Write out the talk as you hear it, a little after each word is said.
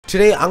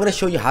Today I'm going to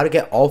show you how to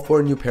get all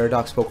 4 new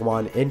Paradox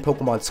Pokemon in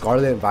Pokemon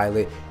Scarlet and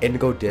Violet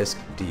Indigo Disc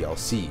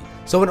DLC.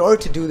 So in order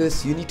to do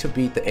this, you need to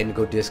beat the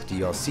Indigo Disc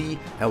DLC,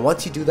 and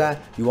once you do that,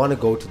 you want to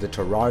go to the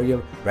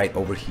terrarium right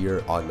over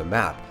here on the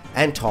map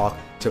and talk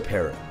to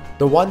Perrin,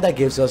 the one that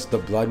gives us the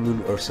Blood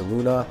Moon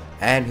Ursaluna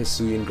and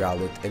Hisuian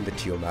Growlithe in the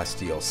Teal Mask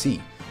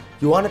DLC.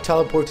 You want to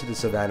teleport to the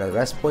Savannah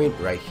Rest Point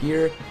right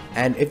here,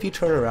 and if you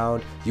turn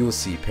around, you will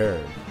see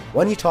Perrin.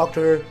 When you talk to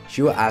her,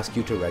 she will ask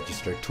you to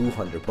register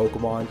 200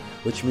 Pokemon,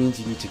 which means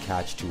you need to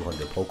catch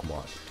 200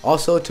 Pokemon.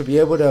 Also, to be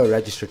able to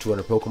register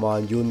 200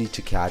 Pokemon, you'll need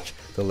to catch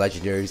the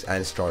legendaries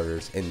and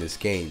starters in this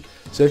game.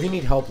 So if you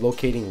need help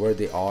locating where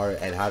they are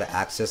and how to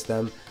access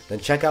them, then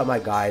check out my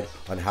guide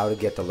on how to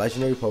get the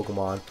legendary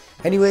Pokemon.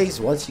 Anyways,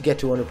 once you get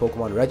 200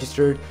 Pokemon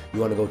registered,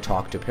 you want to go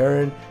talk to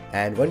Perrin,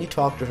 and when you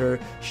talk to her,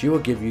 she will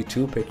give you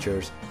 2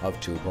 pictures of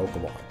 2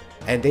 Pokemon,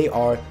 and they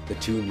are the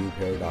 2 new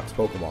Paradox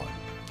Pokemon.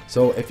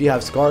 So if you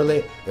have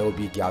Scarlet, it will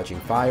be Gouging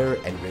Fire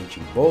and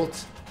Raging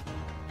Bolt.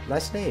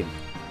 Nice name.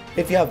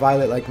 If you have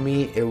Violet like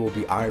me, it will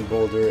be Iron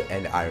Boulder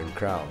and Iron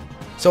Crown.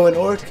 So in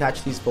order to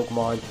catch these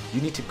Pokemon,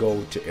 you need to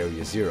go to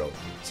Area 0.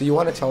 So you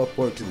want to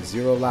teleport to the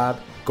 0 lab,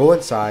 go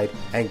inside,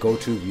 and go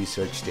to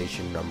Research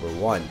Station number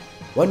 1.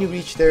 When you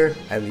reach there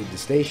and leave the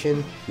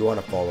station, you want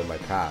to follow my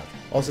path.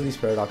 Also, these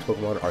Paradox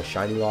Pokemon are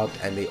shiny locked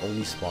and they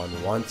only spawn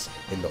once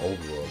in the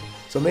overworld.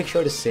 So make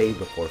sure to save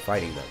before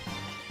fighting them.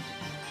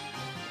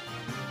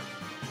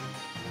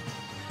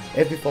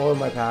 If you follow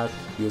my path,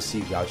 you'll see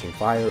Gouging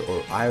Fire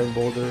or Iron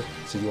Boulder,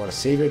 so you want to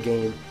save your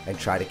game and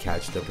try to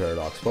catch the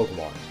Paradox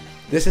Pokemon.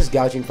 This is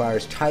Gouging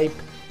Fire's type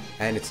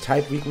and its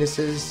type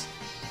weaknesses,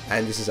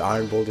 and this is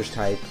Iron Boulder's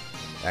type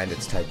and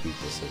its type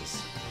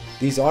weaknesses.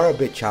 These are a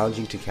bit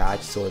challenging to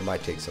catch, so it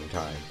might take some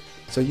time.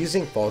 So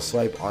using False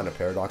Swipe on a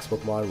Paradox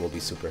Pokemon will be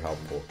super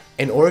helpful.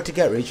 In order to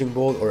get Raging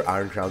Bolt or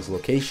Iron Crown's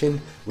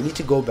location, we need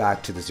to go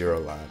back to the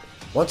 0 lab.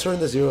 Once we're in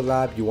the 0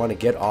 lab, you want to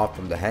get off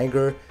from the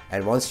hangar,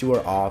 and once you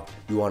are off,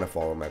 you want to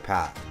follow my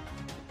path.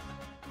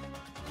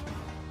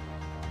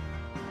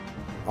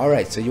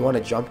 Alright, so you want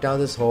to jump down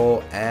this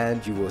hole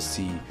and you will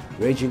see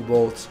Raging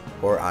Bolt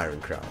or Iron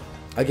Crown.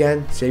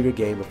 Again, save your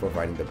game before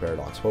fighting the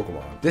Paradox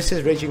Pokemon. This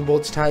is Raging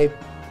Bolt's type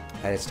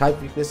and its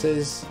type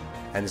weaknesses,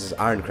 and this is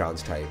Iron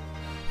Crown's type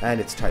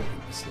and its type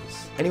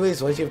weaknesses.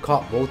 Anyways, once you've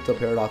caught both the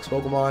Paradox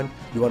Pokemon,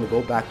 you want to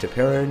go back to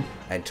Perrin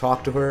and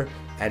talk to her,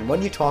 and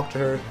when you talk to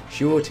her,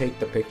 she will take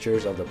the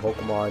pictures of the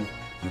Pokemon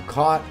you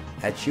caught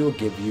and she will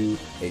give you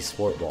a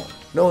Sport Ball.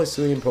 No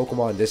Hisuian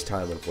Pokemon this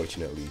time,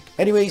 unfortunately.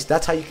 Anyways,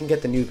 that's how you can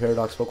get the new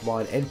Paradox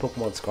Pokemon in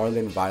Pokemon Scarlet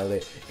and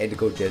Violet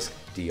Indigo Disc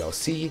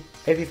DLC.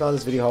 If you found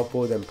this video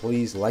helpful, then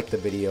please like the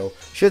video,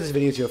 share this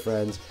video to your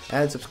friends,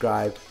 and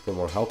subscribe for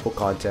more helpful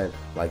content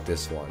like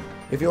this one.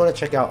 If you want to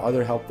check out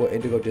other helpful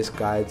Indigo Disc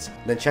guides,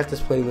 then check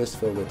this playlist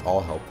filled with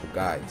all helpful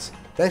guides.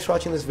 Thanks for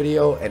watching this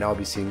video, and I'll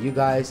be seeing you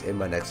guys in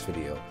my next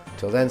video.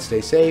 Till then,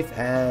 stay safe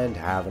and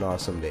have an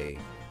awesome day,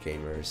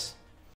 gamers.